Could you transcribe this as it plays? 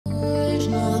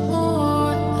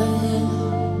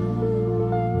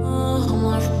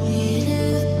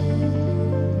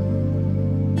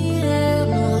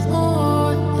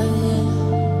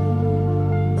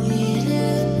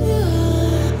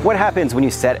what happens when you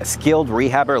set a skilled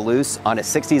rehabber loose on a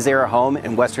 60s era home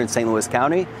in western St. Louis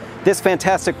County? This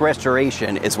fantastic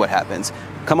restoration is what happens.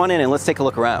 Come on in and let's take a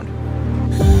look around.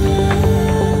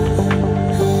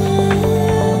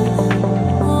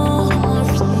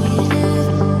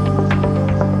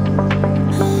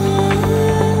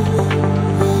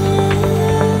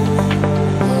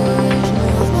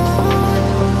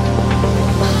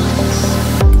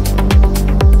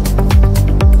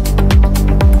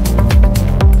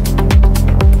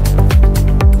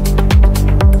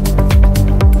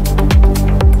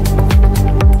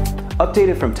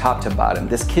 Updated from top to bottom,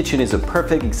 this kitchen is a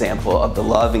perfect example of the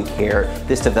love and care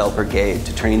this developer gave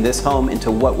to turning this home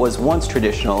into what was once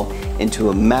traditional into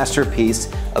a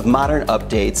masterpiece of modern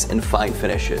updates and fine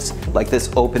finishes, like this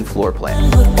open floor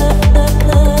plan.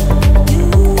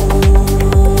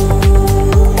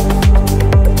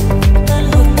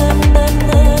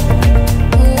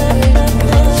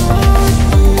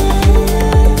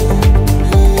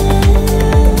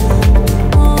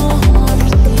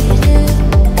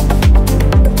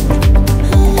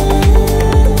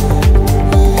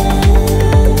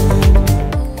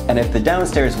 And if the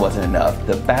downstairs wasn't enough,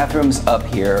 the bathrooms up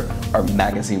here are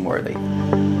magazine worthy.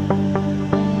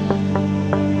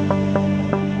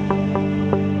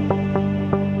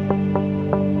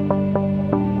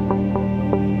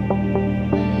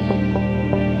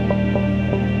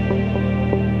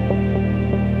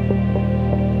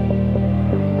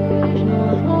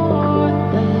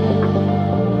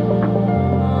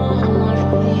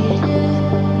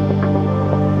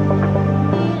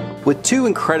 With two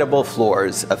incredible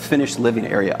floors of finished living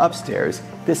area upstairs,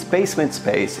 this basement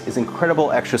space is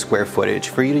incredible extra square footage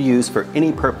for you to use for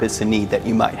any purpose and need that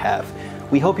you might have.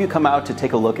 We hope you come out to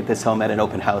take a look at this home at an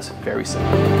open house very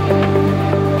soon.